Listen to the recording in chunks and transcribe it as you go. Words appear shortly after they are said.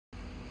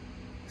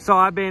So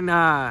I've been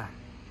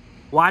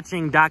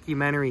watching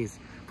documentaries.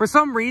 For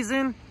some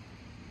reason,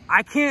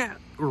 I can't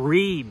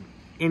read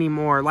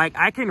anymore. Like,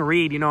 I can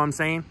read, you know what I'm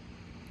saying?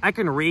 I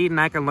can read and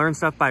I can learn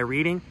stuff by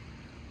reading,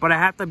 but I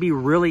have to be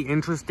really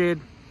interested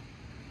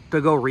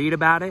to go read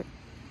about it.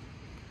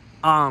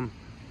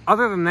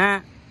 Other than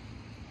that,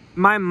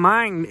 my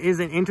mind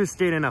isn't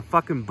interested in a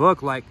fucking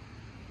book. Like,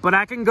 but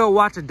I can go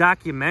watch a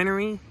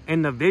documentary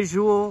and the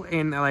visual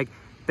and like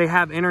they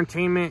have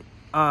entertainment,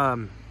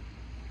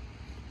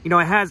 you know,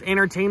 it has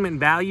entertainment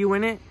value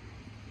in it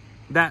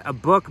that a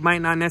book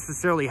might not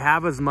necessarily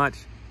have as much.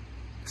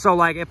 So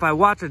like if I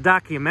watch a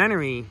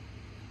documentary,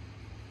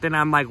 then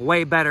I'm like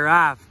way better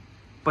off.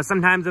 But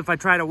sometimes if I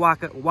try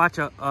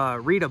to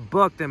read a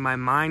book, then my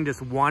mind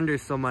just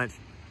wanders so much.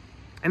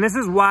 And this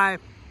is why,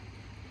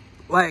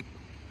 like,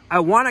 I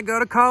want to go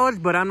to college,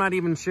 but I'm not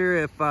even sure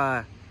if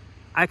I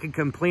could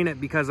complete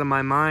it because of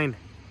my mind.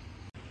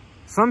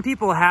 Some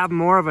people have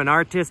more of an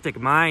artistic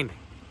mind,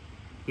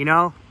 you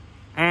know?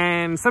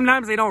 And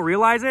sometimes they don't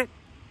realize it.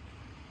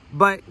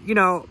 But, you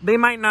know, they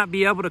might not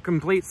be able to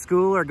complete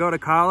school or go to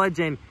college.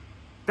 And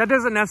that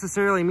doesn't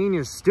necessarily mean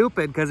you're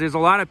stupid, because there's a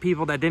lot of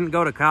people that didn't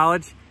go to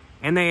college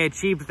and they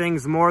achieved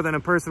things more than a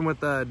person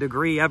with a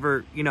degree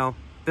ever, you know,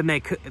 than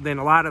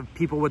a lot of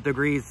people with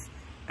degrees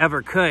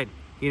ever could.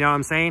 You know what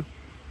I'm saying?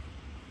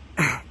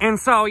 And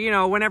so, you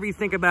know, whenever you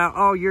think about,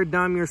 oh, you're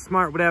dumb, you're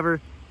smart,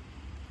 whatever,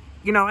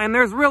 you know, and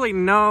there's really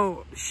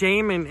no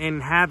shame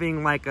in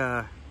having like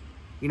a,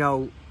 you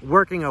know,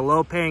 working a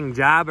low-paying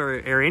job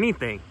or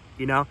anything,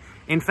 you know.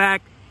 In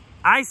fact,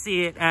 I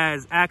see it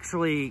as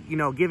actually, you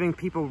know, giving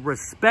people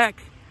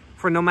respect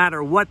for no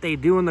matter what they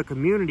do in the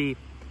community,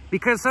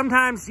 because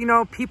sometimes, you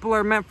know, people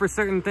are meant for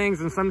certain things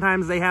and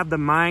sometimes they have the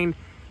mind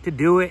to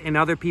do it and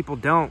other people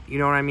don't, you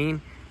know what I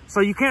mean?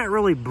 So you can't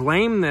really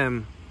blame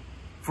them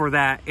for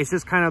that. It's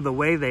just kind of the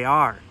way they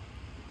are.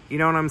 You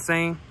know what I'm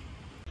saying?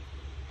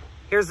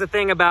 Here's the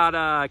thing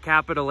about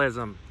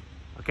capitalism,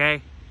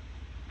 okay?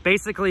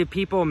 Basically,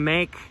 people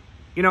make,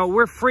 you know,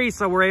 we're free,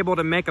 so we're able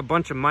to make a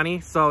bunch of money.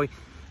 So,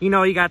 you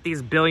know, you got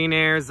these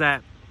billionaires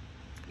that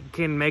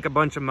can make a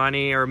bunch of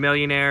money, or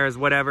millionaires,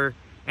 whatever,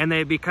 and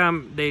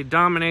they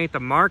dominate the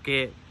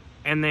market.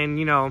 And then,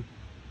 you know,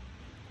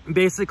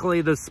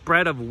 basically the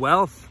spread of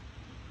wealth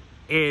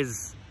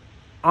is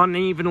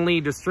unevenly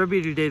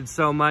distributed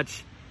so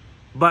much,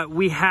 but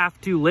we have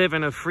to live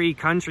in a free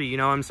country, you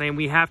know what I'm saying?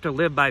 We have to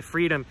live by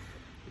freedom.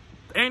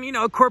 And, you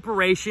know,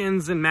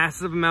 corporations and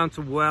massive amounts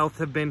of wealth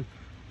have been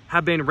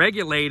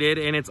regulated,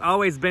 and it's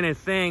always been a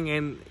thing.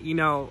 And, you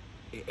know,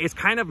 it's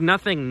kind of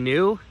nothing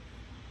new,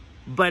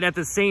 but at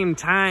the same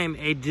time,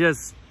 it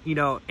just, you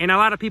know, and a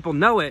lot of people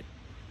know it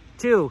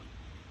too,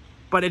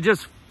 but it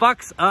just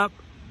fucks up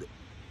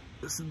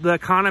the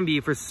economy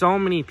for so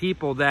many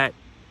people that,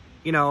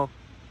 you know,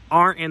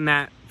 aren't in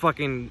that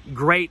fucking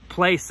great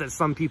place that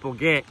some people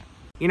get,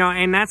 you know.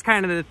 And that's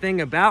kind of the thing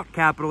about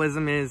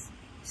capitalism is,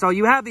 so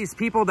you have these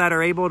people that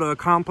are able to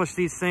accomplish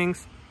these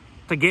things,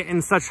 to get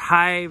in such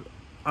high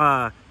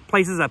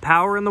places of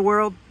power in the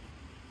world,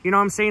 you know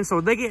what I'm saying?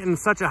 So they get in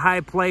such a high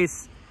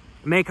place,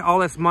 make all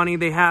this money.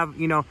 They have,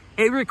 you know,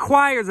 it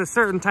requires a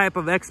certain type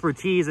of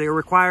expertise. It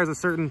requires a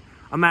certain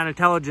amount of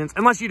intelligence,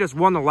 unless you just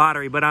won the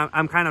lottery. But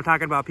I'm kind of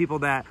talking about people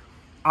that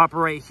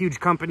operate huge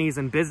companies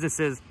and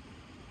businesses.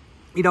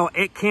 You know,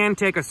 it can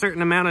take a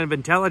certain amount of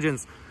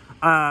intelligence,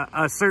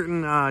 a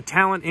certain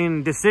talent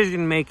in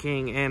decision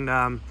making,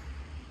 and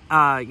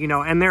you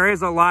know, and there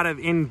is a lot of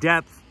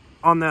in-depth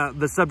on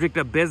the subject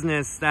of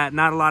business that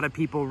not a lot of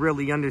people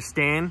really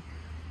understand.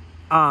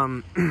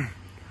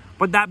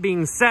 But that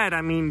being said,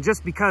 I mean,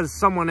 just because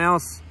someone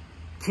else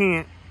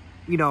can't,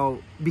 you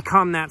know,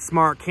 become that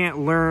smart, can't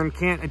learn,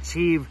 can't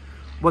achieve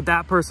what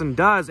that person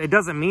does, it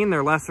doesn't mean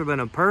they're lesser than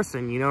a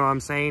person, you know what I'm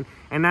saying?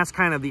 And that's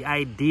kind of the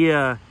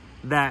idea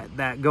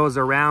that goes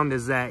around,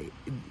 is that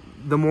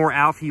the more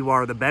alpha you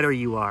are, the better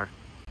you are.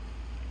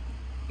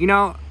 You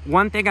know,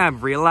 one thing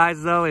I've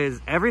realized though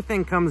is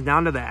everything comes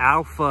down to the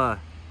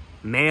alpha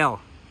male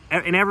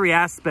in every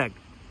aspect.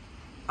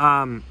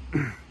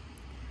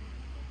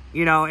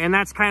 You know, and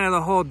that's kind of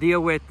the whole deal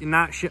with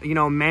you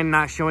know, men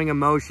not showing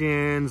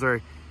emotions,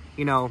 or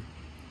you know,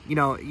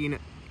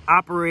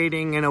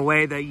 operating in a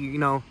way that you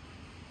know,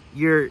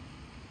 you're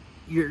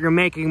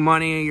making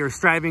money, you're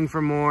striving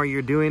for more,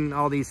 you're doing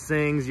all these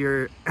things,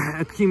 you're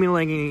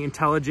accumulating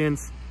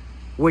intelligence,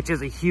 which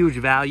is a huge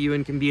value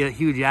and can be a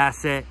huge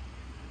asset.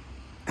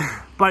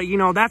 But, you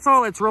know, that's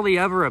all it's really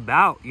ever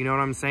about, you know what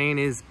I'm saying,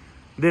 is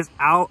this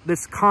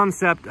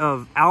concept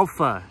of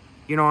alpha,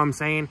 you know what I'm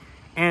saying?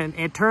 And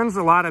it turns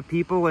a lot of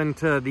people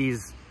into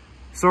these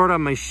sort of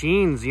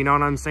machines, you know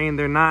what I'm saying?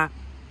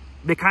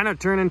 They kind of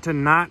turn into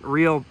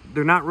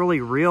they're not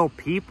really real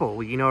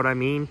people, you know what I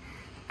mean?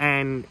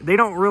 And they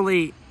don't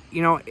really,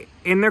 you know,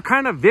 and they're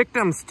kind of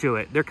victims to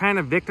it. They're kind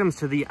of victims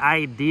to the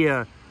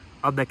idea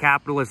of the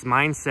capitalist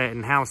mindset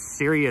and how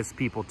serious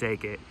people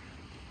take it.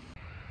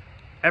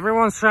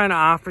 Everyone's trying to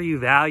offer you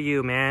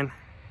value, man.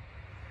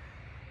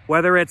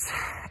 Whether it's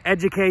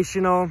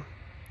educational,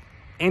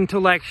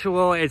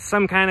 intellectual. It's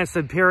some kind of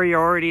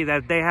superiority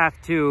that they have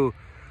to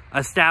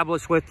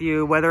establish with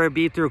you, whether it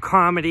be through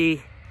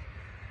comedy,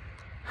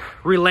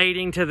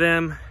 relating to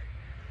them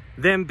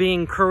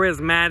being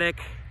charismatic,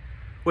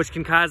 which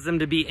can cause them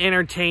to be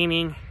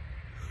entertaining.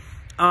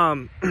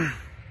 And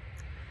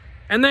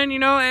then, you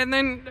know, and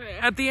then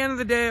at the end of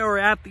the day, or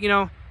at, you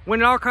know,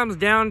 when it all comes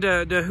down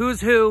to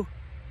who's who,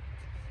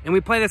 and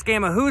we play this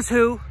game of who's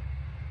who,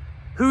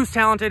 who's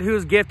talented,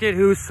 who's gifted,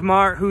 who's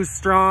smart, who's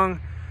strong,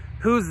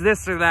 who's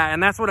this or that,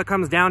 and that's what it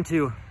comes down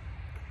to.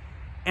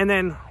 And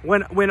then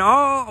when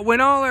all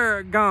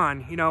are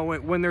gone, you know,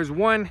 when there's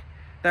one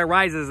that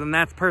rises, and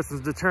that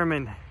person's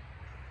determined,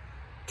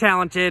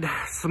 talented,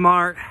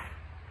 smart,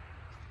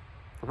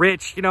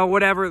 rich, you know,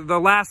 whatever, the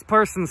last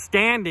person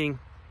standing.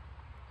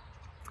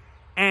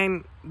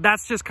 And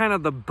that's just kind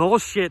of the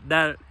bullshit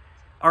that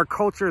our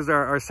cultures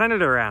are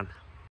centered around.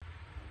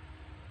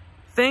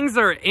 Things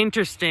are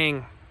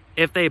interesting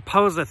if they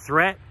pose a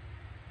threat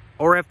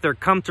or if they're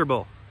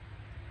comfortable.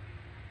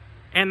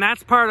 And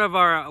that's part of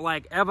our,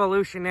 like,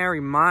 evolutionary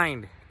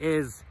mind,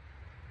 is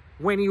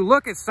when you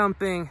look at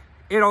something,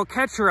 it'll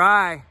catch your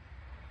eye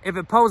if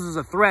it poses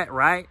a threat,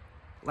 right?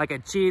 Like a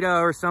cheetah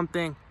or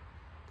something.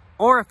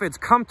 Or if it's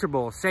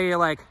comfortable, say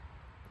like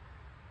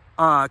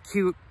a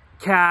cute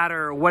cat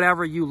or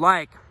whatever you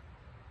like.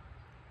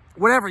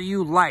 Whatever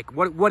you like,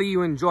 what do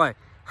you enjoy?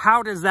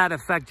 How does that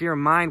affect your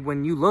mind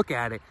when you look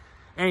at it?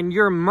 And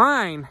your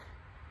mind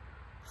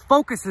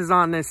focuses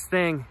on this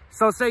thing.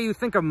 So say you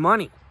think of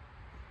money,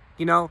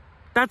 you know,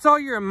 that's all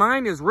your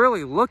mind is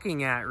really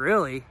looking at,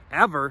 really,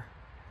 ever.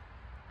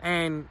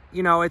 And,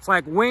 you know, it's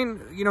like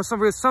when, you know,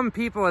 for some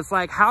people, it's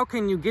like, how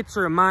can you get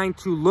your mind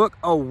to look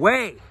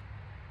away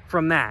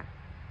from that?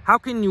 How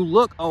can you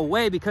look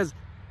away? Because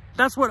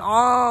that's what a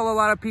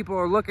lot of people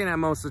are looking at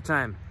most of the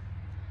time.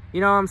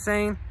 You know what I'm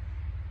saying?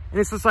 And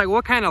it's just like,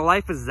 what kind of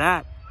life is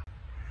that?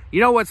 You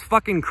know what's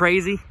fucking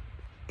crazy?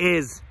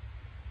 Is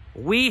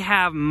we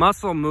have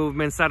muscle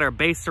movements that are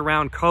based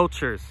around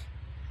cultures.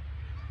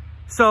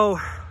 So,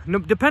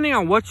 depending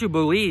on what you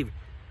believe,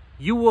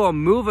 you will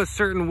move a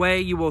certain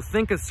way, you will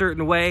think a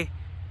certain way,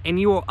 and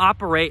you will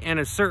operate in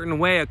a certain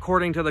way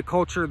according to the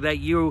culture that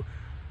you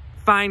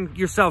find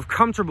yourself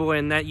comfortable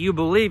in, that you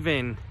believe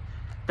in,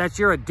 that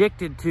you're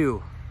addicted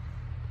to.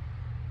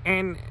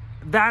 And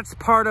that's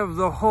part of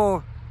the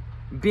whole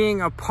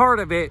being a part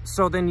of it.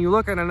 So then you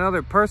look at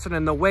another person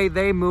and the way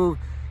they move,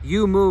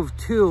 you move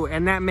too,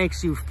 and that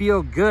makes you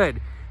feel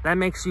good. That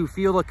makes you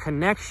feel a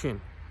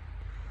connection.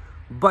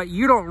 But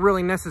you don't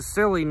really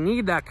necessarily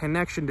need that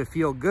connection to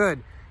feel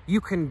good.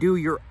 You can do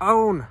your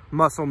own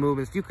muscle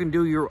movements. You can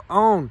do your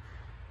own,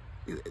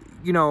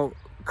 you know,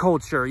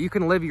 culture. You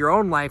can live your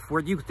own life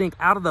where you think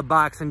out of the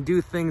box and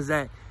do things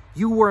that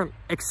you weren't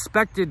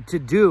expected to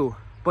do,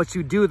 but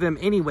you do them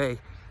anyway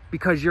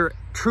because you're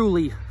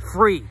truly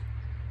free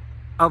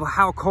of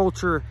how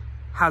culture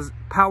has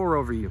power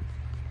over you.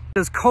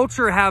 Does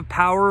culture have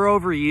power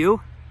over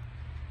you?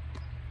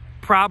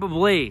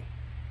 Probably.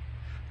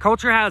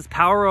 Culture has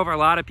power over a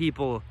lot of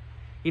people,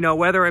 you know,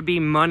 whether it be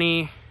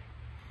money,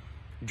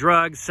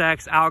 drugs,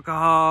 sex,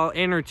 alcohol,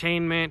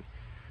 entertainment,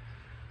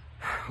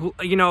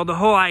 you know, the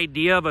whole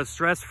idea of a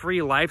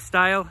stress-free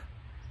lifestyle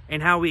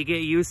and how we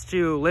get used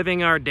to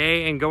living our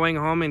day and going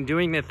home and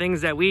doing the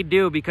things that we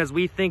do because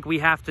we think we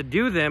have to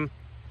do them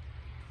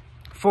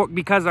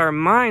because our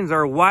minds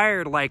are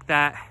wired like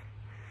that,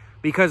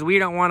 because we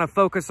don't want to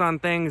focus on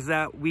things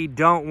that we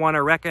don't want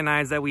to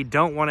recognize, that we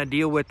don't want to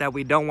deal with, that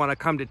we don't want to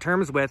come to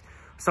terms with.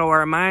 So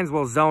our minds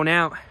will zone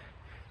out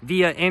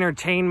via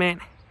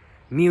entertainment,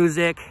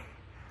 music,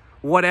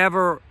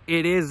 whatever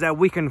it is that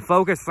we can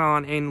focus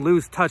on and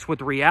lose touch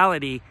with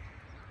reality.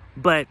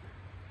 But,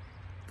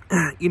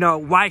 you know,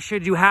 why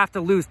should you have to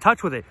lose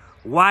touch with it?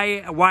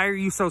 Why are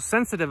you so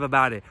sensitive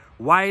about it?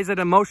 Why is it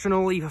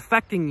emotionally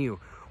affecting you?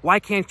 Why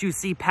can't you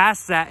see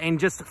past that and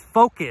just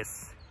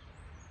focus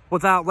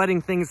without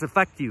letting things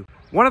affect you?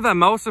 One of the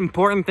most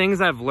important things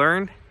I've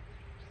learned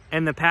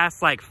in the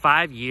past like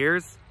 5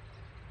 years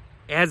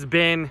has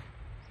been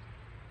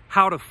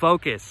how to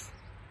focus.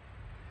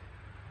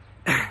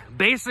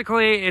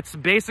 Basically, it's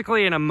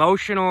basically an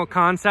emotional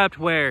concept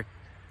where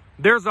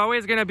there's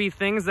always going to be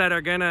things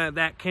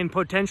that can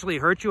potentially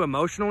hurt you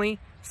emotionally,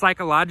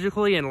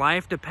 psychologically in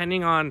life,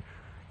 depending on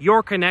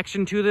your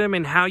connection to them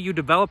and how you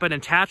develop an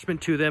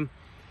attachment to them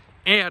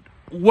and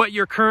what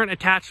your current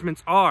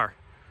attachments are.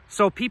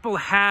 So people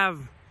have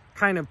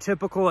kind of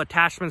typical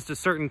attachments to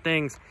certain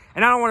things.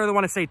 And I don't really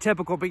want to say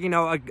typical, but, you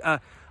know,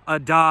 a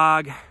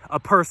dog, a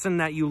person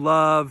that you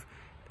love,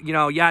 you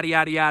know, yada,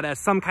 yada, yada,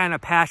 some kind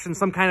of passion,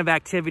 some kind of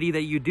activity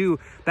that you do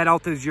that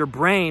alters your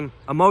brain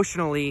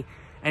emotionally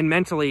and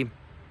mentally.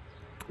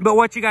 But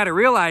what you got to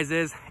realize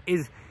is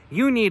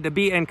you need to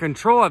be in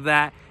control of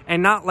that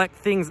and not let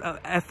things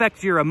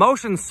affect your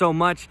emotions so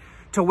much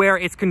to where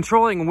it's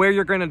controlling where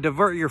you're going to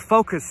divert your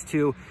focus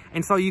to.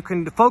 And so you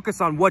can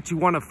focus on what you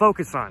want to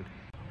focus on.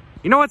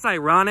 You know what's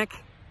ironic?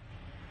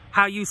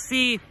 How you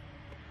see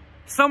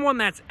someone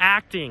that's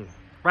acting,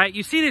 right?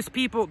 You see these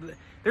people,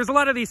 there's a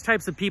lot of these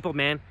types of people,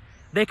 man.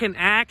 They can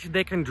act,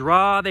 they can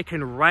draw, they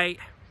can write.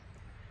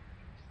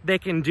 They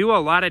can do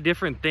a lot of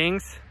different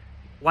things,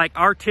 like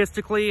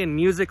artistically and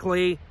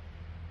musically,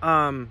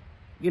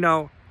 you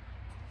know,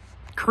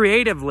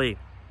 creatively.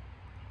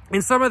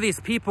 And some of these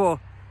people,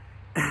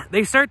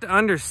 they start to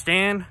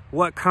understand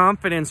what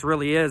confidence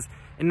really is,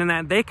 and then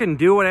that they can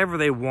do whatever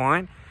they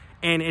want,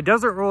 and it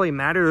doesn't really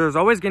matter. There's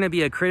always going to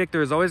be a critic.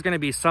 There's always going to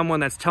be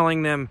someone that's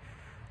telling them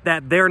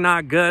that they're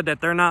not good,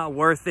 that they're not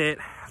worth it,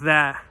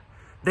 that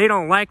they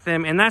don't like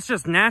them. And that's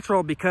just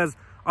natural, because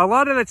a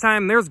lot of the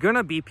time there's going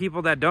to be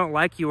people that don't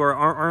like you or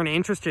aren't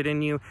interested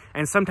in you.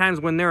 And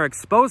sometimes when they're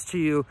exposed to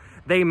you,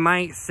 they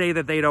might say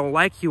that they don't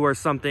like you or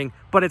something,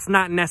 but it's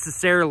not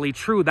necessarily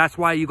true. That's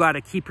why you got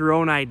to keep your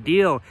own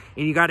ideal,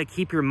 and you got to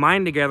keep your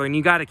mind together, and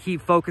you got to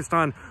keep focused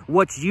on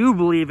what you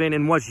believe in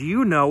and what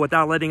you know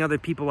without letting other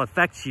people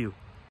affect you.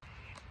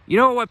 You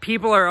know what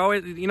people are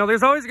always, you know,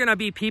 there's always going to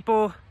be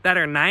people that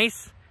are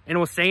nice and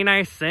will say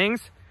nice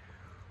things,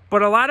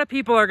 but a lot of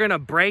people are going to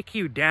break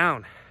you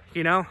down,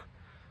 you know?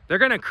 They're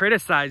going to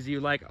criticize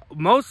you. Like,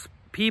 most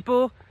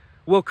people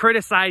will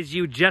criticize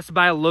you just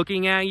by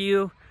looking at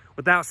you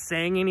without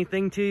saying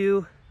anything to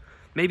you.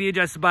 Maybe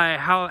just by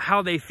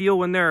how they feel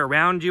when they're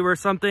around you or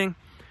something.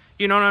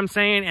 You know what I'm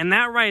saying? And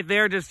that right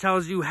there just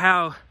tells you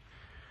how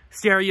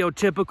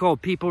stereotypical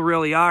people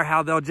really are.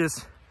 How they'll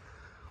just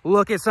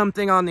look at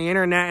something on the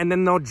internet and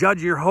then they'll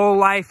judge your whole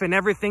life and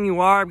everything you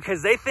are,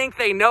 because they think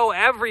they know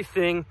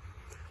everything.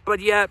 But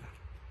yet,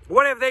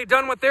 what have they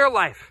done with their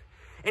life?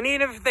 And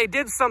even if they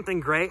did something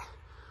great,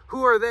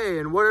 who are they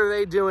and what are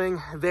they doing?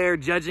 They're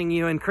judging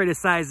you and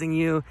criticizing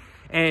you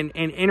and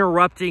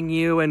interrupting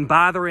you and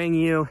bothering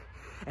you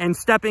and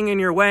stepping in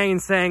your way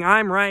and saying,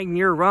 I'm right and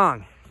you're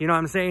wrong. You know what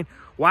I'm saying?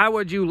 Why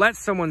would you let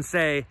someone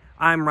say,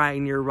 I'm right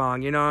and you're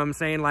wrong? You know what I'm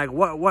saying? Like,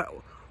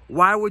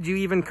 why would you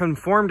even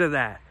conform to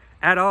that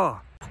at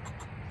all?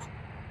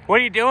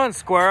 What are you doing,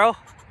 squirrel?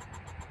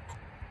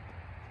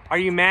 Are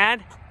you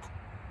mad?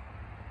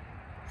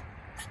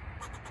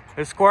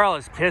 The squirrel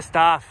is pissed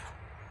off.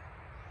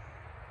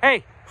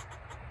 Hey,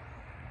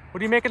 what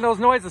are you making those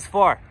noises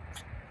for?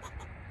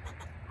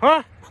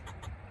 Huh?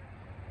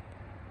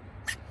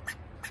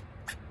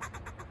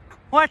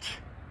 What?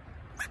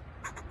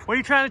 What are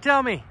you trying to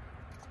tell me?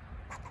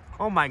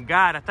 Oh my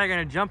God, I thought you were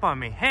gonna jump on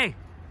me. Hey,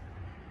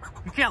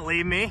 you can't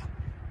leave me.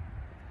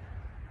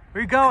 Where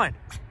are you going?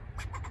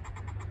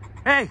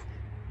 Hey.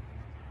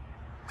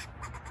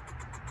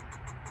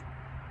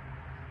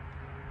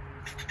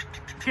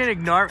 You can't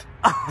ignore it.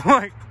 Oh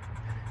my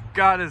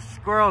God, this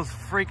squirrel's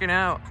freaking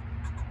out.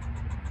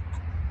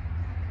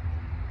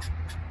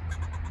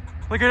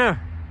 Look at him.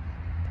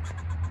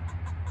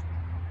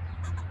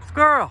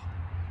 Squirrel.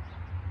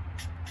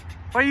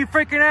 Why are you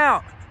freaking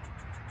out?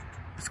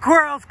 The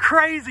squirrel's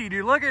crazy,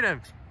 dude. Look at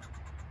him.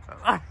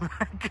 Oh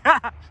my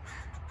gosh.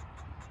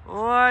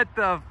 What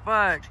the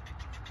fuck?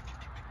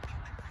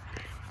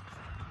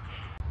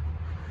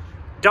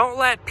 Don't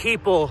let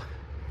people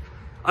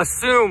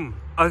assume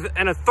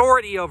an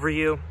authority over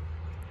you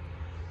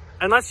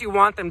unless you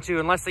want them to,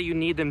 unless you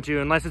need them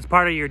to, unless it's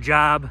part of your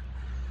job.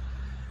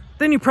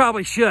 Then you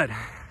probably should.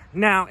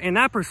 Now, in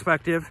that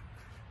perspective,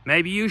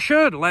 maybe you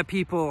should let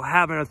people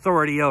have an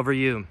authority over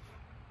you.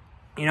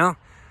 You know,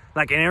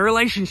 like in a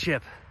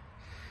relationship.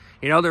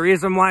 You know, the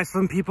reason why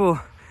some people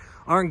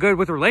aren't good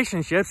with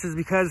relationships is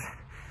because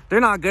they're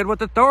not good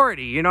with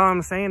authority. You know what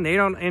I'm saying? They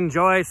don't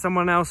enjoy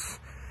someone else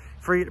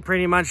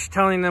pretty much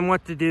telling them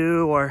what to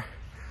do or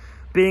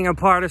being a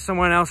part of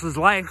someone else's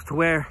life, to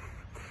where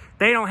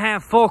they don't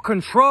have full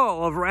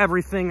control over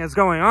everything that's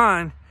going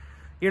on.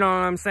 You know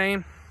what I'm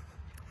saying?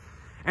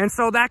 And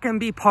so that can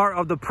be part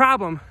of the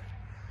problem.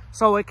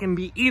 So it can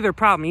be either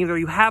problem. Either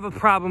you have a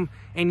problem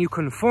and you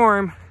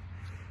conform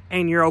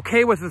and you're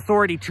okay with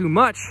authority too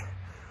much,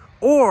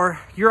 or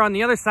you're on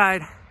the other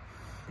side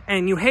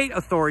and you hate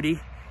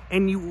authority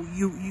and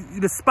you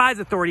despise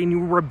authority and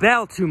you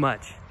rebel too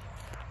much.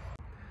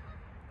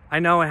 I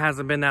know it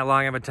hasn't been that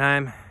long of a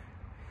time,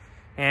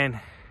 and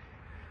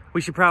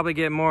we should probably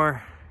get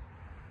more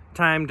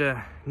time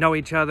to know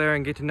each other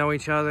and get to know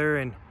each other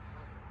and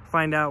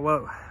find out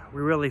what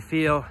we really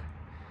feel.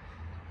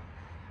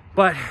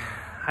 But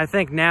I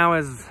think now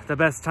is the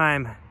best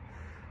time,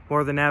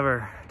 more than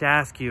ever, to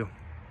ask you,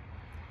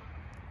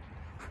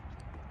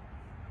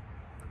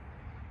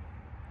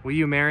 will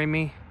you marry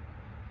me?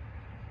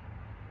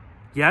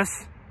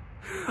 Yes?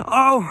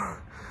 Oh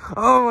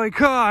my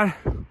God.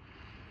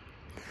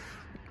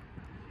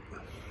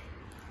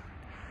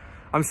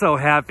 I'm so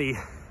happy.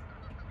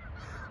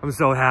 I'm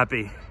so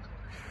happy.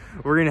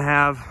 We're gonna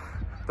have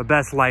the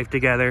best life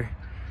together.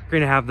 We're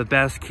gonna have the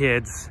best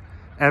kids,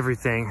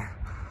 everything.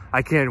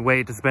 I can't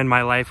wait to spend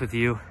my life with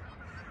you.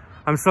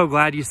 I'm so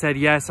glad you said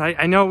yes.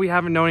 I know we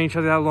haven't known each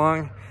other that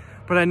long,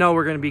 but I know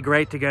we're gonna be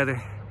great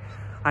together.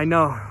 I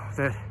know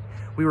that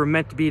we were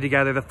meant to be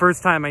together the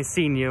first time I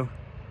seen you.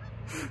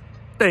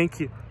 Thank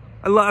you.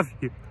 I love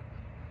you.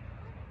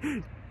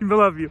 I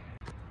love you.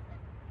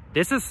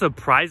 This is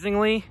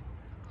surprisingly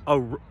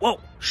whoa,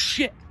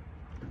 shit.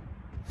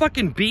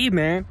 Fucking bee,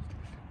 man.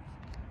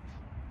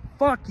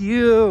 fuck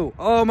you.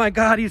 Oh my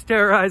God, he's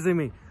terrorizing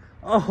me.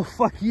 Oh,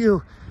 fuck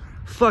you.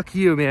 Fuck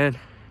you, man.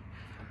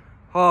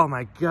 Oh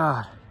my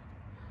God.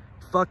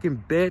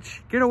 Fucking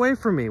bitch. Get away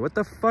from me. What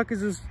the fuck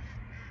is this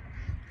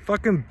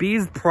fucking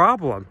bee's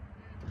problem?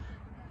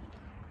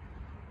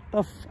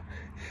 The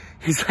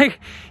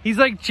he's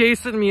like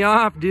chasing me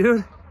off,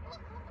 dude.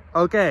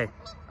 Okay.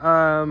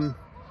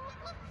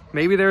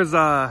 Maybe there's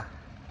a...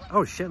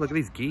 Oh shit, look at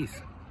these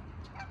geese.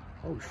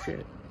 Oh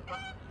shit.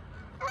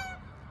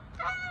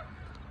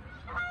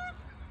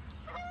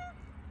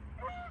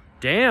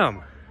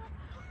 Damn.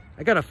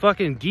 I got a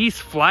fucking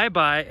geese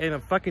flyby and a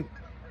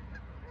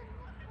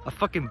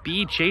fucking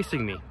bee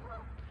chasing me.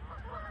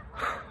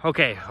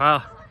 Okay,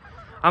 well,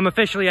 I'm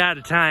officially out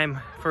of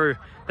time for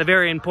the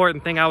very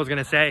important thing I was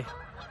gonna say.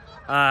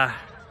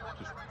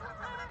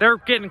 They're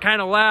getting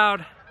kind of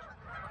loud.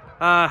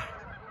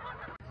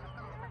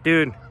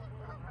 Dude,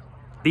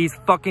 these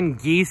fucking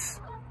geese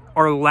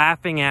are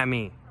laughing at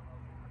me.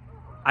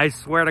 I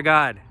swear to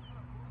God.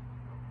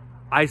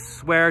 I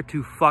swear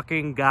to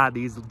fucking God,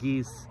 these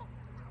geese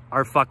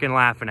are fucking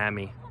laughing at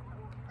me.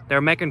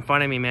 They're making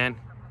fun of me, man.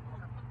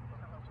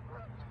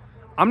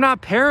 I'm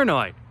not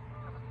paranoid.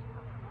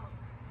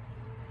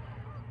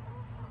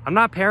 I'm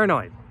not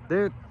paranoid.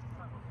 They're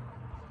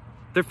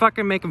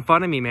fucking making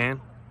fun of me, man.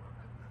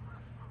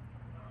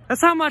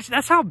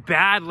 That's how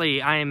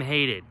badly I am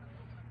hated.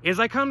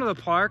 Is I come to the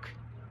park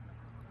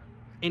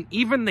and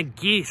even the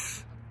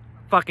geese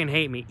fucking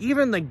hate me.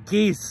 Even the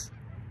geese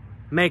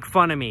make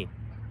fun of me.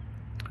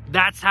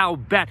 That's how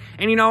bad.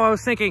 And you know, I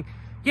was thinking,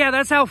 yeah,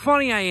 that's how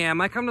funny I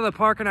am. I come to the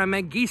park and I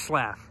make geese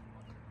laugh.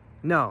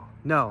 No,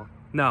 no,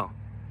 no.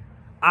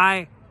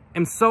 I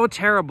am so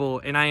terrible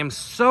and I am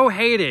so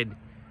hated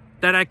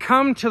that I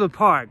come to the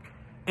park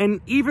and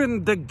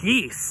even the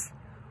geese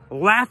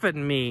laugh at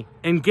me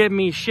and give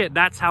me shit.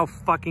 That's how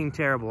fucking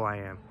terrible I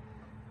am.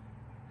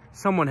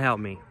 Someone help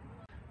me.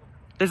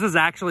 This is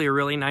actually a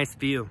really nice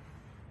view.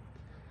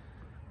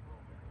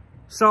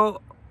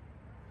 So,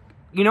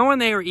 you know when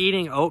they were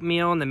eating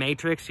oatmeal in the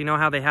Matrix? You know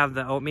how they have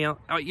the oatmeal?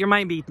 Oh, you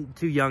might be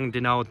too young to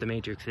know what the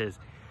Matrix is.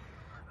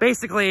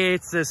 Basically,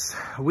 it's this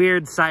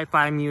weird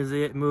sci-fi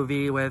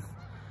movie with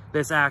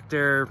this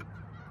actor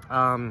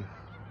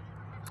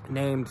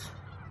named...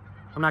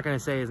 I'm not going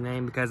to say his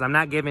name because I'm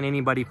not giving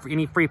anybody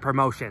any free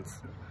promotions.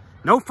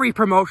 No free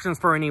promotions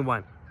for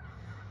anyone.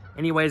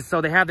 Anyways,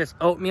 so they have this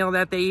oatmeal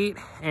that they eat,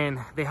 and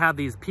they have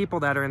these people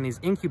that are in these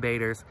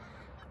incubators.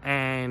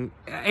 And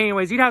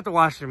anyways, you'd have to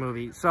watch the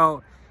movie.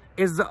 So,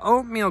 is the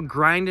oatmeal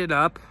grinded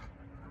up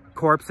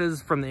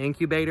corpses from the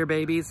incubator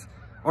babies?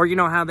 Or you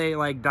know how they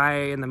like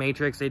die in the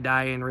Matrix, they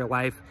die in real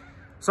life.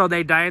 So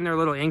they die in their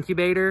little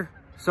incubator.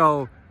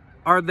 So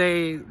are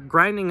they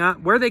grinding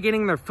up? Where are they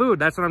getting their food?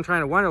 That's what I'm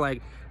trying to wonder.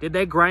 Like, did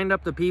they grind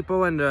up the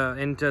people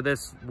into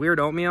this weird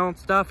oatmeal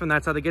stuff, and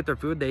that's how they get their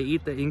food? They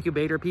eat the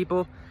incubator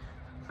people?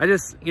 I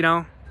just, you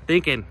know,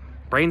 thinking,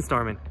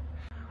 brainstorming.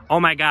 Oh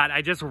my God,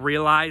 I just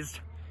realized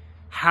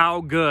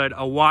how good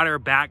a water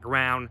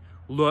background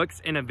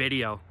looks in a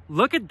video.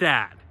 Look at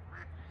that.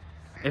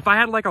 If I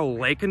had like a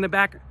lake in the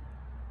back,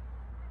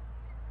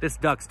 this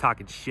duck's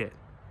talking shit.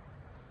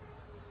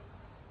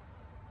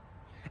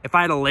 If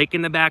I had a lake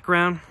in the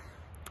background,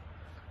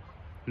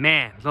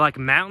 man, they're like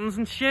mountains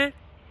and shit.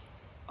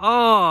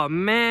 Oh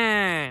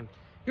man,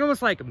 you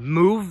almost like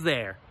move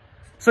there.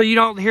 So you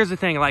don't, here's the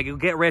thing, like you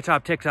get rich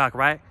off TikTok,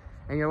 right?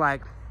 And you're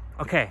like,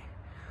 okay,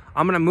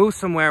 I'm gonna move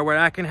somewhere where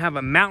I can have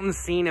a mountain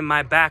scene in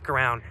my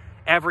background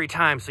every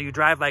time. So you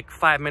drive like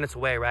 5 minutes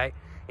away, right?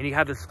 And you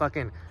have this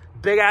fucking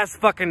big ass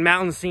fucking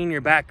mountain scene in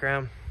your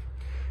background.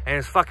 And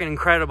it's fucking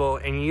incredible.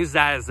 And you use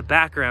that as the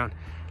background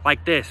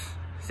like this,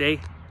 see?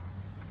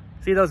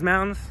 See those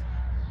mountains?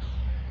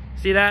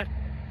 See that?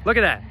 Look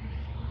at that.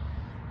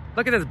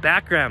 Look at this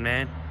background,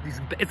 man.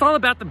 It's all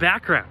about the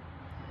background.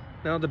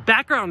 No, the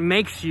background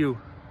makes you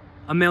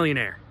a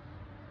millionaire.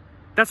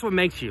 That's what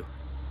makes you.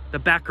 The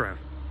background.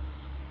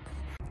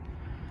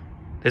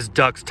 This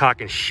duck's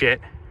talking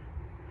shit.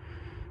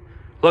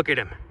 Look at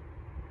him.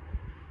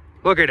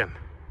 Look at him.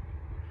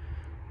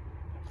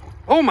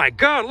 Oh my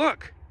God,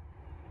 look.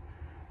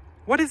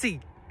 What is he?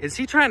 Is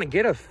he trying to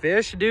get a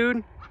fish,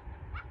 dude?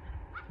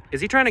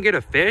 Is he trying to get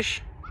a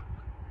fish?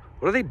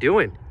 What are they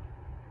doing?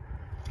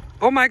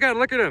 Oh my God,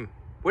 look at him.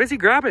 What is he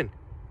grabbing?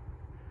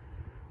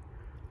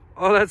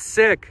 Oh, that's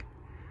sick.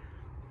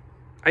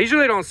 I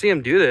usually don't see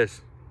him do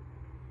this.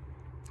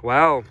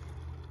 Wow.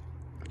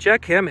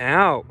 Check him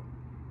out.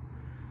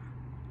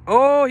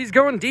 Oh, he's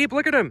going deep.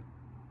 Look at him.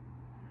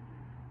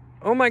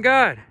 Oh my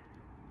God.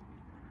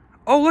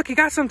 Oh, look, he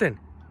got something.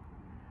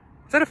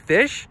 Is that a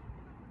fish?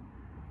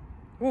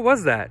 What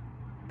was that?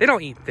 They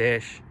don't eat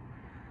fish.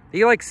 They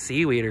eat like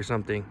seaweed or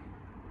something.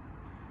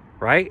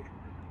 Right?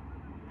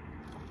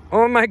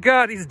 Oh my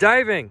God, he's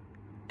diving.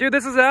 Dude,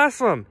 this is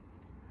awesome.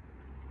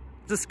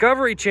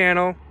 Discovery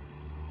Channel.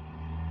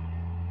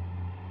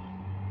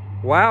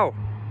 Wow.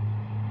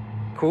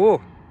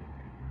 Cool.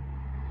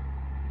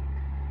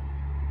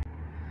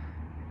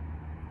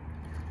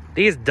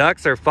 These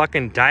ducks are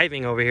fucking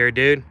diving over here,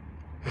 dude.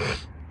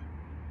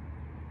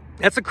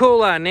 That's a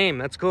cool name.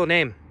 That's a cool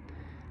name.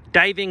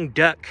 Diving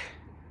duck.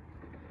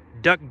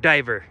 Duck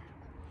diver.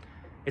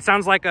 It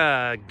sounds like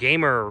a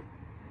gamer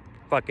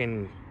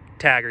fucking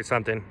tag or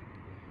something.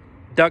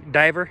 Duck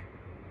diver.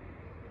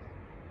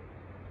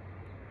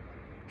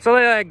 So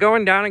they like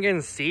going down and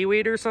getting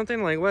seaweed or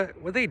something? Like what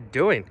are they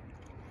doing?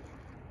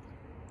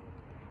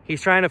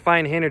 He's trying to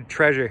find hidden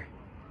treasure.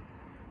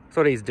 That's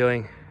what he's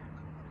doing.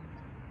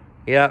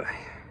 Yep.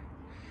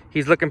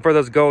 He's looking for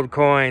those gold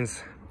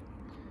coins.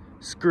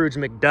 Scrooge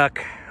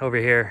McDuck over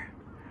here.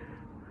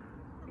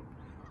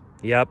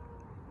 Yep.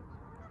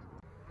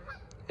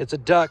 It's a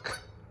duck.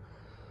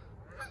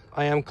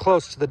 I am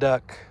close to the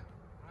duck.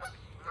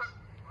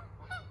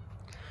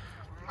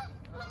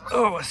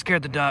 Oh, I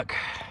scared the duck.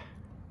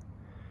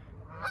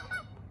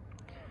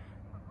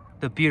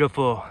 The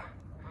beautiful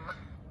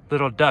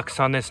little ducks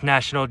on this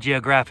National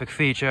Geographic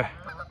feature.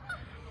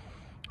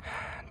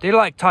 They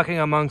like talking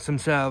amongst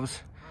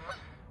themselves.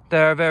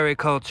 They're very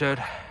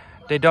cultured.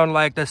 They don't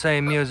like the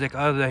same music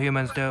other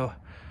humans do.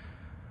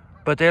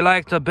 But they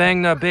like to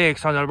bang their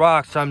beaks on the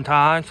rocks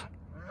sometimes.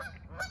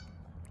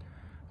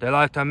 They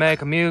like to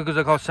make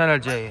musical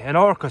synergy, an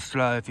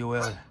orchestra, if you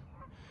will.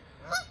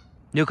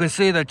 You can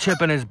see the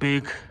chip in his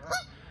beak.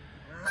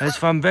 It's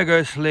from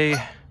vigorously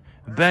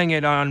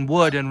banging on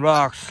wood and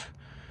rocks,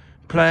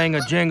 playing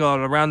a jingle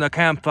around the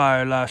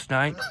campfire last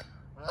night.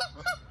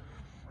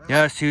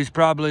 Yes, he's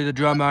probably the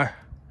drummer,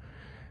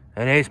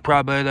 and he's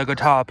probably the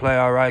guitar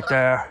player right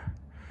there.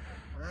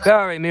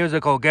 Very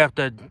musical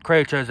gifted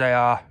creatures they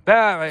are.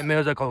 Very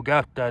musical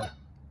gifted.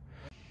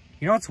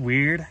 You know what's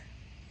weird?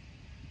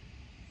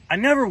 I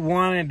never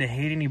wanted to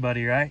hate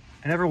anybody, right?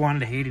 I never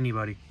wanted to hate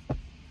anybody.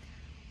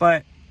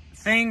 But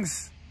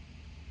things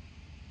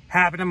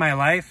happen in my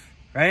life,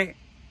 right?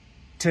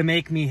 To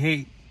make me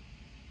hate.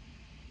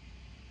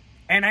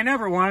 And I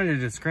never wanted to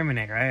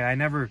discriminate, right? I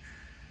never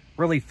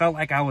really felt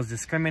like I was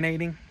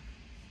discriminating.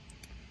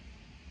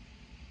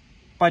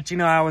 But, you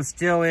know, I was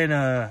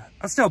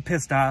still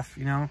pissed off,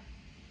 you know?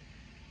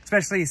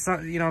 Especially,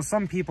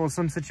 some people,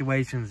 some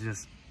situations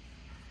just,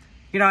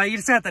 you know, you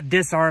just have to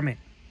disarm it.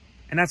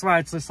 And that's why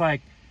it's just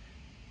like,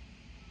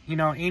 you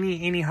know,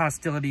 any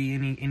hostility,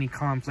 any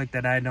conflict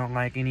that I don't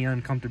like, any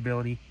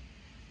uncomfortability,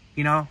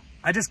 you know,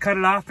 I just cut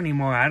it off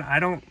anymore. I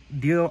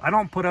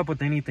don't put up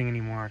with anything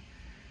anymore.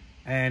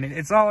 And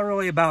it's all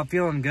really about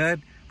feeling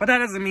good. But that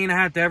doesn't mean I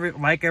have to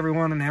like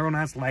everyone and everyone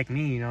has to like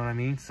me, you know what I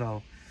mean?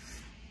 So,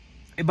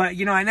 but,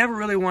 you know, I never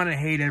really wanted to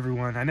hate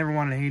everyone. I never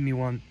wanted to hate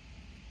anyone.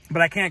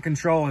 But I can't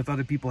control if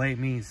other people hate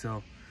me,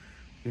 so,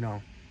 you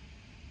know,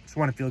 just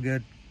want to feel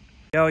good.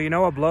 Yo, you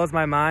know what blows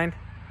my mind?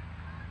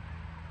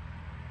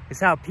 Is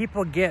how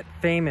people get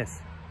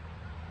famous.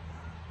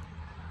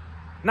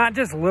 Not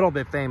just a little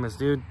bit famous,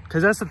 dude.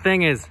 Because that's the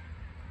thing is,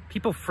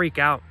 people freak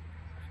out.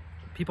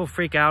 People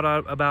freak out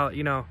about,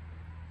 you know,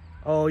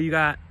 oh, you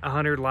got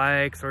 100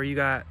 likes or you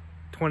got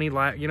 20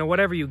 likes. You know,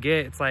 whatever you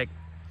get, it's like,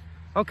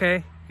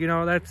 okay, you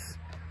know, that's...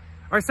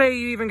 Or say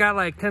you even got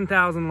like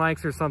 10,000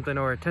 likes or something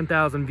or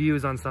 10,000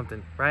 views on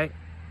something, right?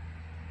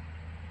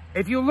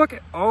 If you look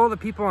at all the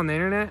people on the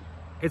internet,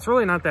 it's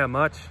really not that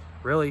much,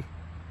 really.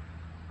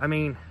 I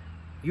mean,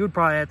 you would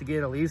probably have to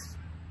get at least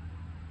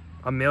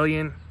 1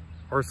 million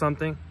or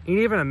something. And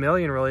even 1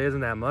 million really isn't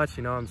that much,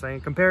 you know what I'm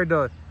saying? Compared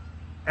to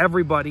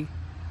everybody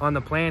on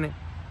the planet.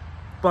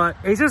 But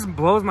it just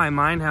blows my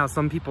mind how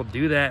some people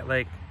do that.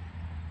 Like,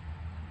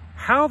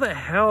 how the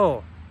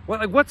hell?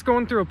 What's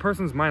going through a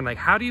person's mind? Like,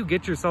 how do you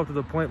get yourself to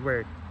the point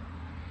where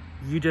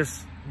you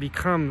just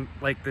become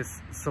like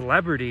this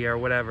celebrity or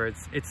whatever?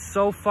 It's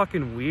so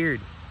fucking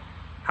weird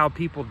how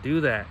people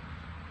do that.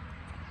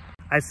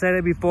 I said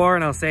it before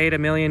and I'll say it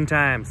 1,000,000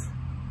 times.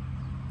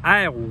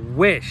 I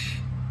wish,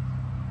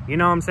 you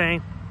know what I'm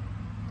saying?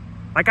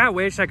 Like, I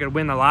wish I could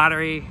win the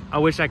lottery. I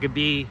wish I could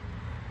be,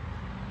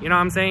 you know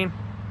what I'm saying?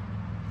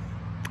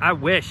 I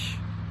wish.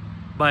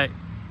 But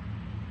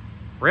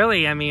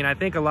really, I mean, I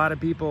think a lot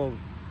of people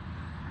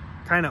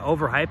kind of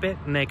overhype it,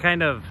 and they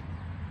kind of,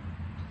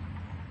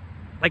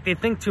 like, they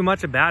think too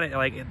much about it.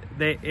 Like,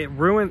 it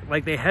ruins,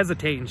 like, they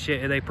hesitate and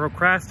shit, and they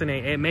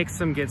procrastinate. It makes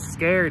them get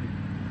scared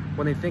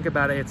when they think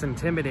about it. It's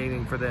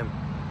intimidating for them.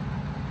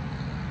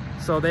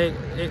 So they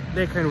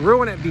can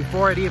ruin it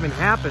before it even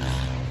happens.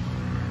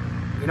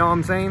 You know what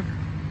I'm saying?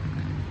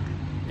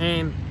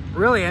 And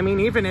really, I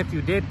mean, even if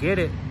you did get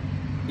it,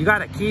 you got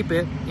to keep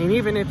it. And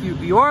even if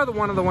you are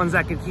one of the ones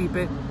that can keep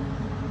it,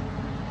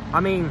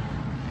 I mean,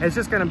 it's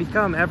just going to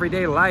become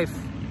everyday life.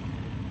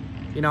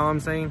 You know what I'm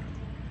saying?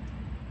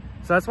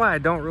 So that's why I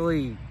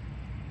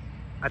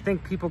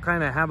think people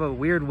kind of have a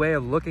weird way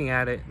of looking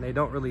at it, and they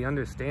don't really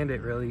understand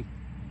it, really.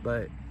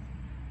 But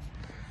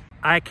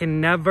I can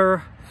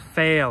never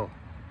fail.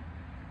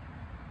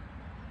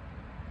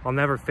 I'll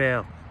never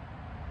fail.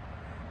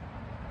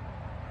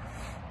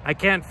 I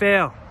can't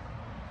fail.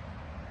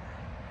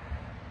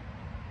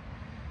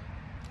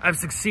 I've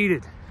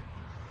succeeded.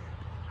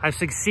 I've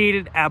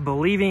succeeded at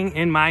believing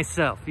in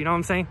myself. You know what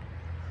I'm saying?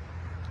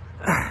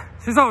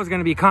 There's always going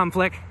to be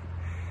conflict.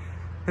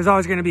 There's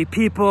always going to be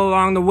people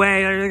along the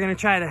way that are going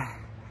to try to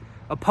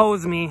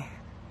oppose me,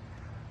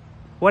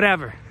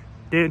 whatever,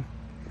 dude.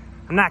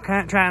 I'm not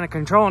trying to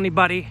control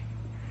anybody.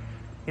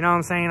 You know what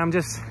I'm saying? I'm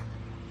just,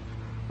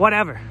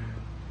 whatever,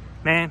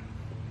 man.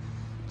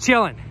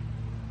 Chilling.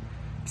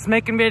 Just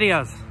making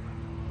videos.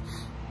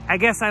 I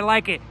guess I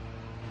like it.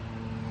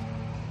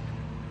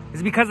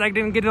 Is it because I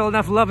didn't get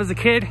enough love as a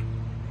kid?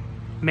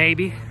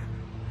 Maybe.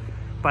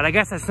 But I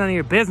guess that's none of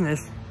your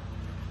business.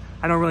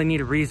 I don't really need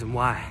a reason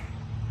why.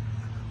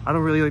 I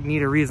don't really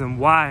need a reason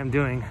why I'm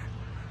doing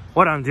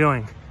what I'm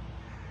doing.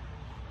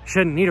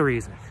 Shouldn't need a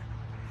reason.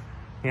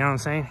 You know what I'm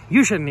saying?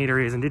 You shouldn't need a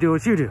reason to do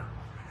what you do.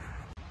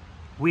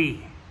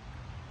 We,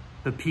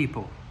 the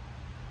people,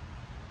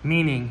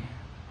 meaning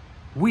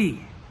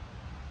we,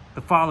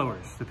 the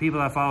followers, the people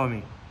that follow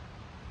me,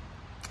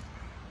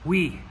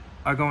 we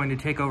are going to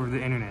take over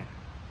the internet.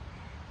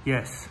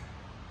 Yes,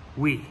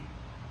 we.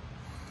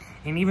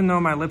 And even though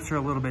my lips are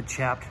a little bit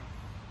chapped,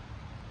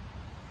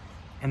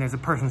 and there's a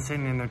person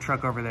sitting in their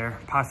truck over there,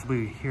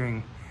 possibly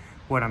hearing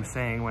what I'm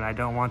saying when I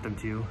don't want them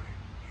to,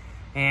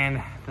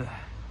 and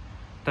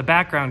the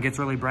background gets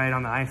really bright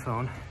on the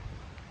iPhone.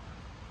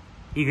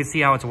 You can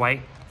see how it's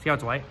white. See how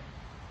it's white?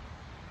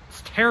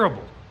 It's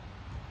terrible.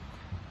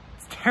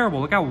 It's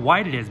terrible. Look how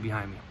white it is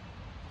behind me.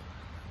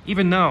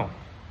 Even though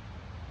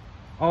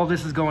all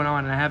this is going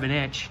on and I have an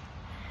itch,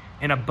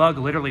 and a bug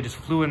literally just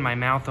flew in my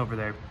mouth over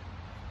there.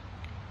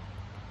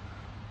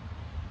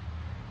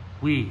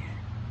 We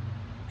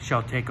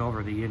shall take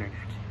over the internet.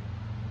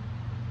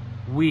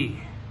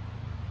 We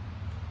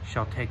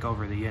shall take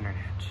over the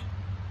internet.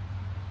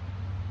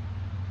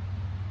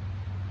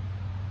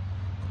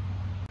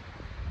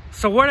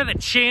 So what are the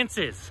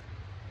chances?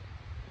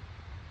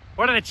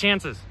 What are the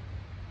chances?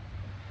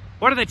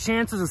 What are the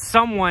chances of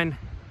someone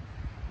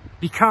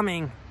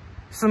becoming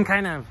some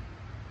kind of,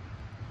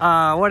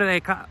 what do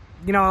they call,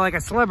 you know, like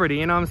a celebrity,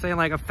 you know what I'm saying?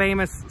 Like a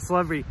famous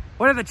celebrity.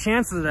 What are the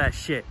chances of that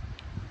shit?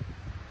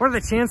 What are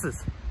the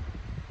chances?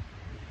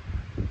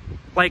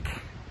 Like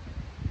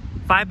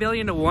 5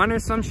 billion to 1 or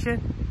some shit?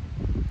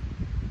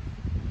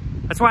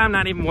 That's why I'm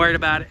not even worried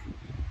about it.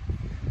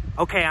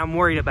 Okay, I'm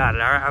worried about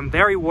it, all right? I'm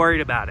very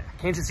worried about it.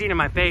 Can't you see it in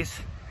my face?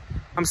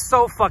 I'm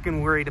so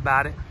fucking worried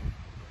about it.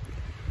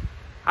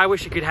 I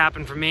wish it could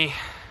happen for me.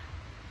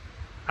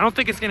 I don't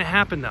think it's gonna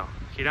happen though,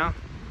 you know?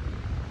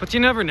 But you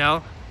never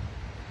know.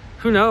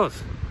 Who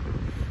knows?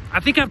 I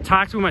think I've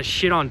talked too much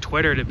shit on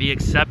Twitter to be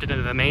accepted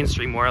into the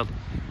mainstream world.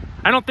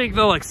 I don't think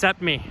they'll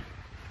accept me.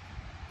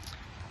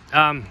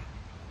 I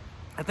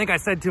think I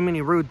said too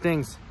many rude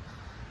things.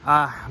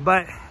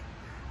 But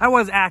I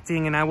was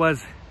acting and I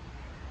was,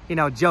 you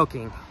know,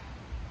 joking.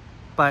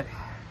 But,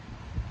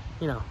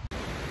 you know,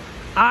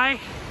 I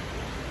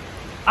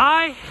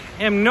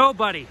am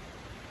nobody.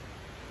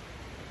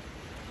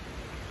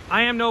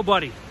 I am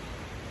nobody.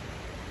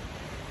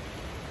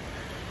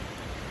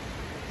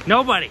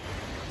 Nobody.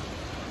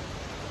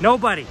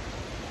 Nobody.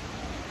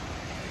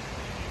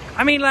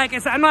 I mean, like,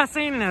 I'm not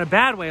saying it in a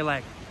bad way,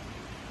 like,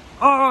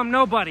 oh, I'm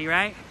nobody,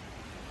 right?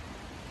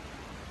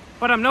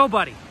 But I'm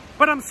nobody.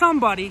 But I'm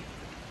somebody.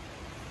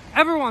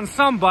 Everyone's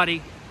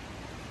somebody.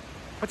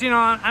 But, you know,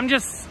 I'm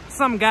just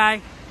some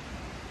guy.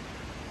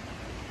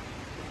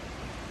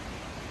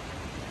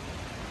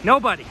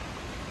 Nobody.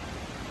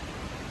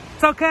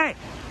 It's okay.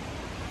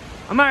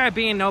 I'm alright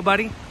being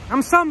nobody.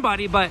 I'm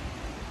somebody, but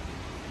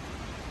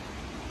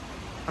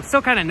I'm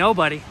still kind of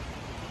nobody.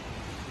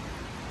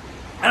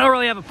 I don't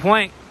really have a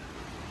point.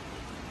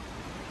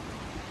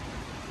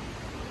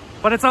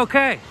 But it's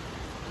okay.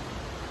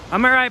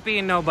 I'm alright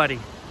being nobody.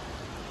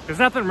 There's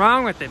nothing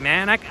wrong with it,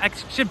 man. I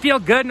should feel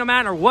good no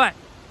matter what.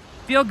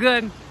 Feel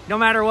good no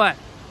matter what.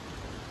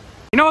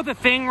 You know what the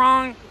thing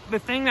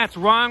that's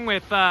wrong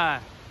with our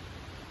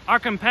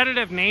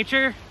competitive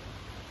nature?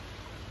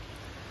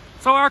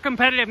 So our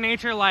competitive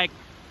nature, like,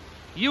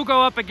 you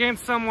go up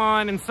against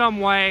someone in some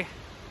way.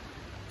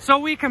 So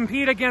we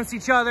compete against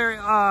each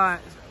other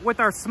with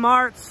our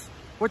smarts,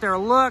 with our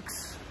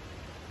looks,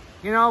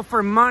 you know,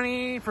 for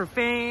money, for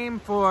fame,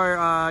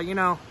 for, you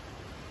know,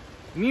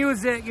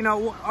 music, you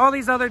know, all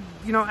these other,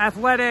 you know,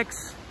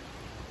 athletics,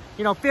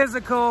 you know,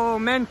 physical,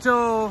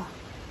 mental,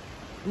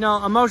 you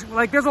know, emotional.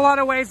 Like, there's a lot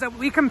of ways that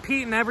we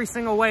compete in every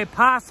single way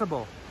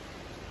possible.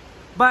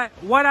 But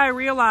what I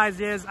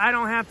realized is I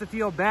don't have to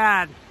feel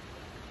bad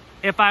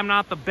if I'm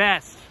not the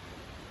best.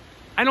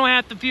 I don't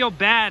have to feel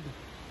bad.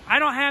 I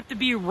don't have to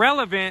be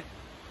relevant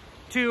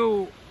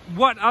to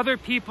what other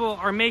people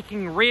are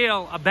making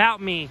real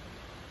about me.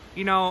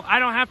 You know, I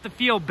don't have to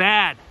feel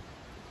bad.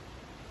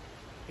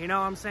 You know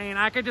what I'm saying?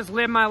 I could just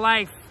live my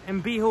life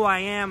and be who I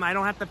am. I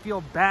don't have to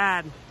feel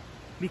bad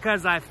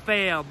because I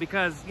failed.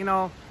 Because, you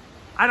know,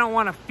 I don't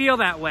want to feel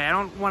that way. I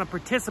don't want to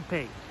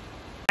participate.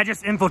 I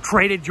just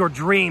infiltrated your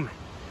dream.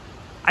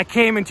 I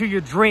came into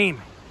your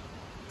dream.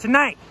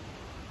 Tonight,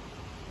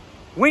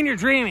 when you're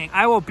dreaming,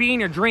 I will be in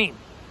your dream.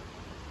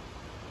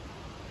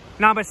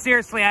 No, but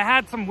seriously, I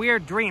had some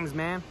weird dreams,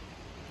 man.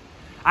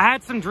 I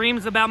had some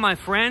dreams about my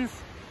friends.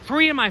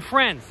 3 of my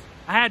friends,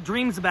 I had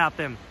dreams about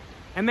them.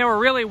 And they were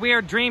really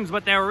weird dreams,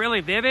 but they were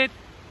really vivid.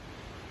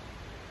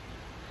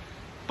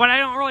 But I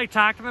don't really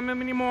talk to them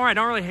anymore. I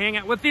don't really hang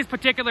out with these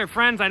particular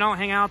friends. I don't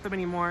hang out with them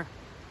anymore.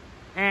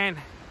 And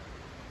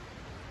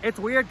it's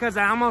weird because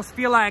I almost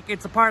feel like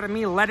it's a part of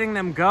me letting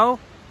them go.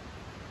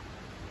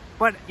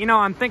 But, you know,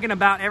 I'm thinking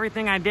about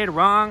everything I did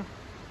wrong.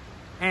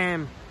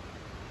 And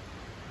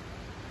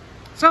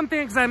some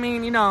things, I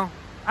mean, you know,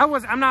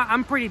 I'm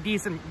a pretty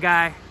decent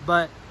guy.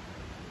 But,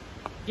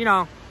 you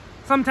know,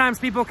 sometimes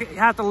people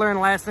have to learn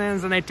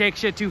lessons and they take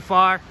shit too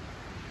far.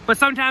 But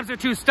sometimes they're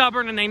too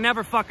stubborn and they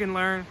never fucking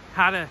learn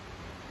how to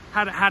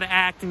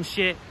act and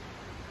shit.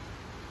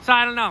 So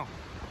I don't know.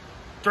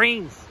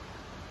 Dreams.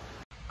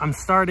 I'm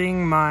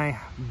starting my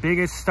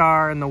biggest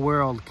star in the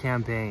world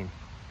campaign.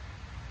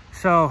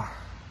 So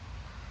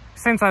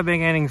since I've been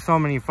getting so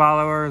many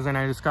followers and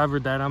I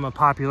discovered that I'm a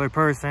popular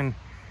person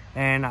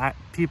and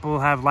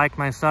people have liked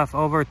my stuff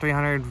over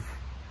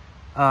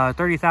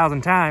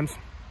 330,000 times,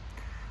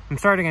 I'm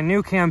starting a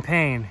new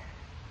campaign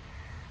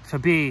to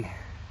be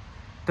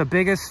the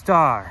biggest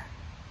star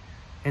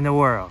in the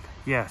world.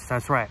 Yes,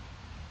 that's right.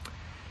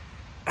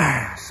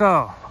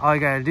 So all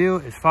you gotta do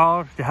is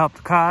follow to help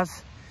the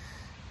cause.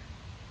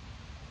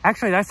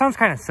 Actually, that sounds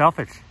kind of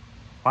selfish.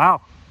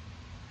 Wow,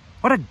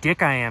 what a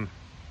dick I am.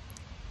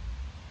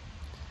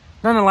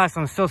 Nonetheless,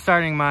 I'm still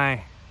starting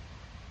my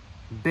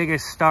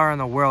biggest star in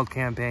the world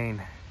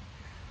campaign,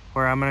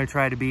 where I'm gonna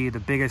try to be the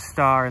biggest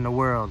star in the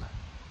world.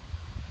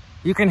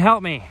 You can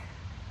help me.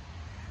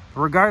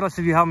 Regardless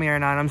if you help me or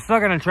not, I'm still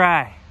gonna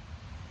try.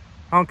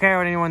 I don't care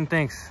what anyone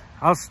thinks.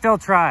 I'll still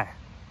try.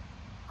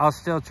 I'll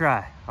still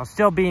try. I'll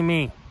still be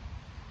me.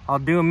 I'll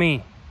do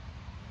me.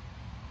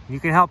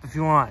 You can help if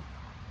you want.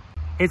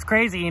 It's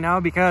crazy, you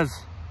know, because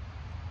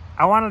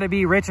I wanted to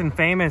be rich and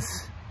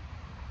famous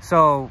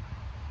so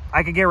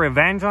I could get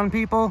revenge on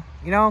people,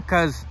 you know,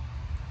 because,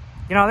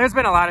 you know, there's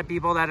been a lot of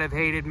people that have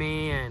hated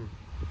me and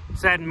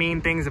said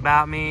mean things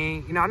about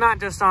me, you know, not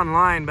just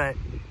online, but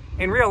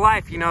in real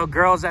life, you know,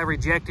 girls that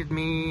rejected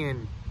me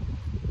and,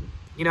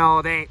 you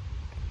know,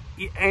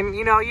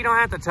 you know, you don't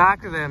have to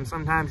talk to them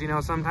sometimes, you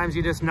know, sometimes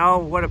you just know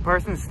what a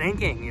person's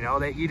thinking, you know,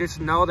 that you just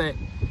know that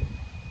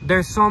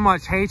there's so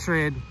much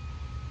hatred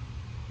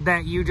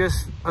that you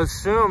just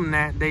assume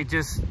that they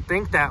just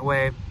think that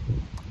way.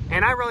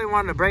 And I really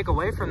wanted to break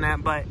away from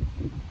that, but,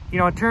 you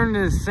know, it turned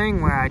into this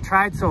thing where I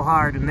tried so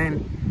hard and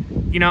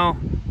then, you know,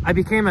 I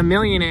became a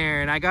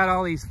millionaire and I got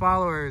all these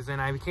followers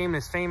and I became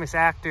this famous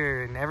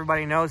actor and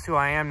everybody knows who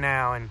I am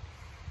now. And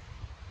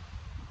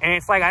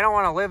it's like, I don't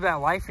want to live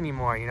that life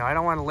anymore. You know, I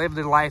don't want to live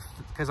the life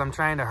because I'm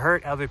trying to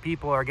hurt other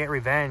people or get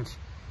revenge.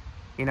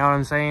 You know what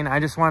I'm saying? I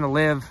just want to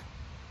live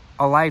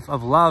a life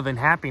of love and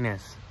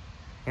happiness.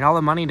 And all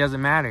the money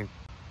doesn't matter.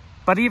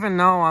 But even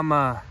though I'm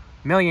a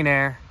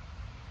millionaire,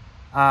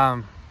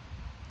 you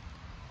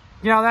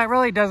know, that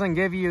really doesn't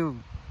give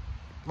you,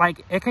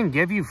 like, it can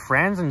give you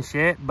friends and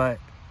shit, but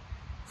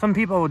some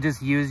people will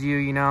just use you,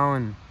 you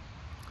know,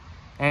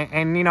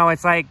 and you know,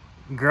 it's like,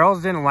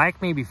 girls didn't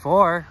like me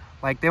before.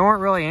 Like, they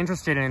weren't really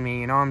interested in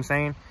me, you know what I'm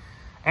saying?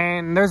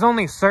 And there's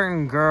only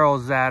certain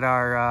girls that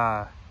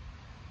are,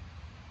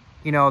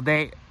 you know,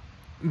 they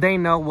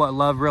know what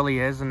love really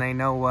is and they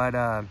know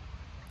what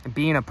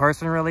being a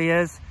person really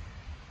is.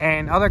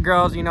 And other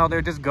girls, you know,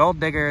 they're just gold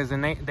diggers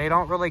and they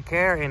don't really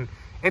care. And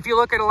if you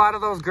look at a lot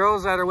of those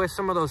girls that are with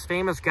some of those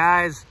famous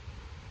guys,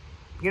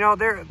 you know,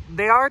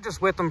 they are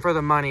just with them for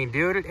the money,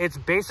 dude. It's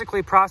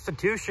basically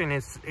prostitution.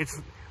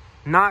 It's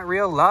not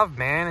real love,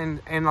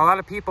 man. And a lot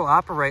of people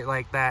operate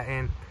like that.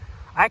 And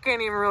I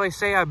can't even really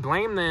say I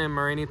blame them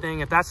or anything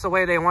if that's the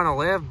way they want to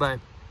live. But,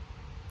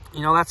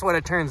 you know, that's what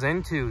it turns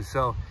into.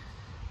 So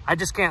I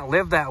just can't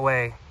live that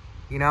way,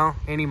 you know,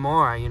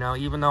 anymore, you know,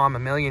 even though I'm a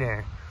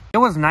millionaire. It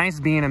was nice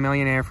being a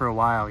millionaire for a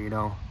while, you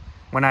know.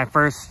 When it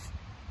first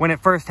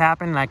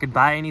happened and I could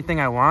buy anything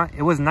I want,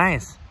 it was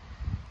nice.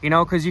 You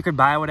know, because you could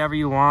buy whatever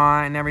you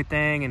want and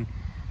everything. And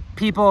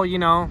people, you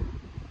know,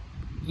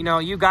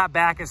 you got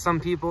back at some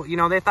people, you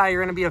know, they thought you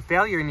were going to be a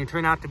failure and you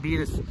turned out to be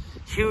this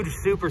huge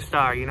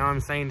superstar, you know what I'm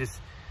saying? Just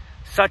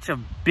such a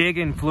big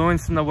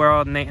influence in the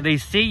world, and they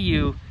see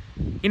you,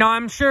 you know,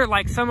 I'm sure,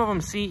 like, some of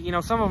them see, you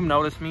know, some of them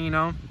notice me, you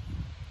know,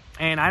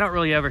 and I don't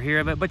really ever hear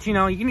of it, but, you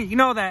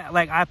know that,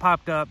 like, I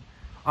popped up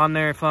on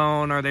their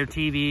phone or their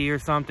TV or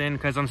something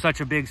because I'm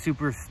such a big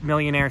super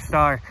millionaire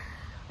star,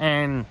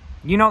 and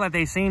you know that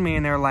they seen me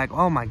and they're like,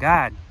 oh my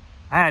God,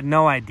 I had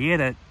no idea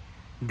that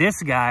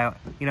this guy,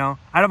 you know,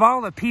 out of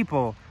all the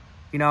people,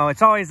 you know,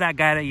 it's always that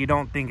guy that you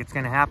don't think it's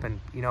going to happen,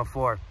 you know,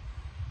 for,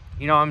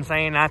 you know what I'm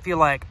saying? I feel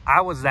like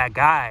I was that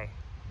guy,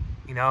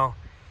 you know,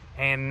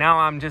 and now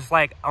I'm just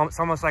like, it's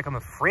almost like I'm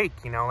a freak,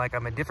 you know, like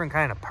I'm a different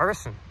kind of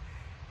person,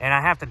 and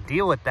I have to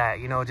deal with that,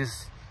 you know,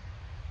 just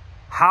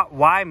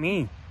why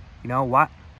me, you know,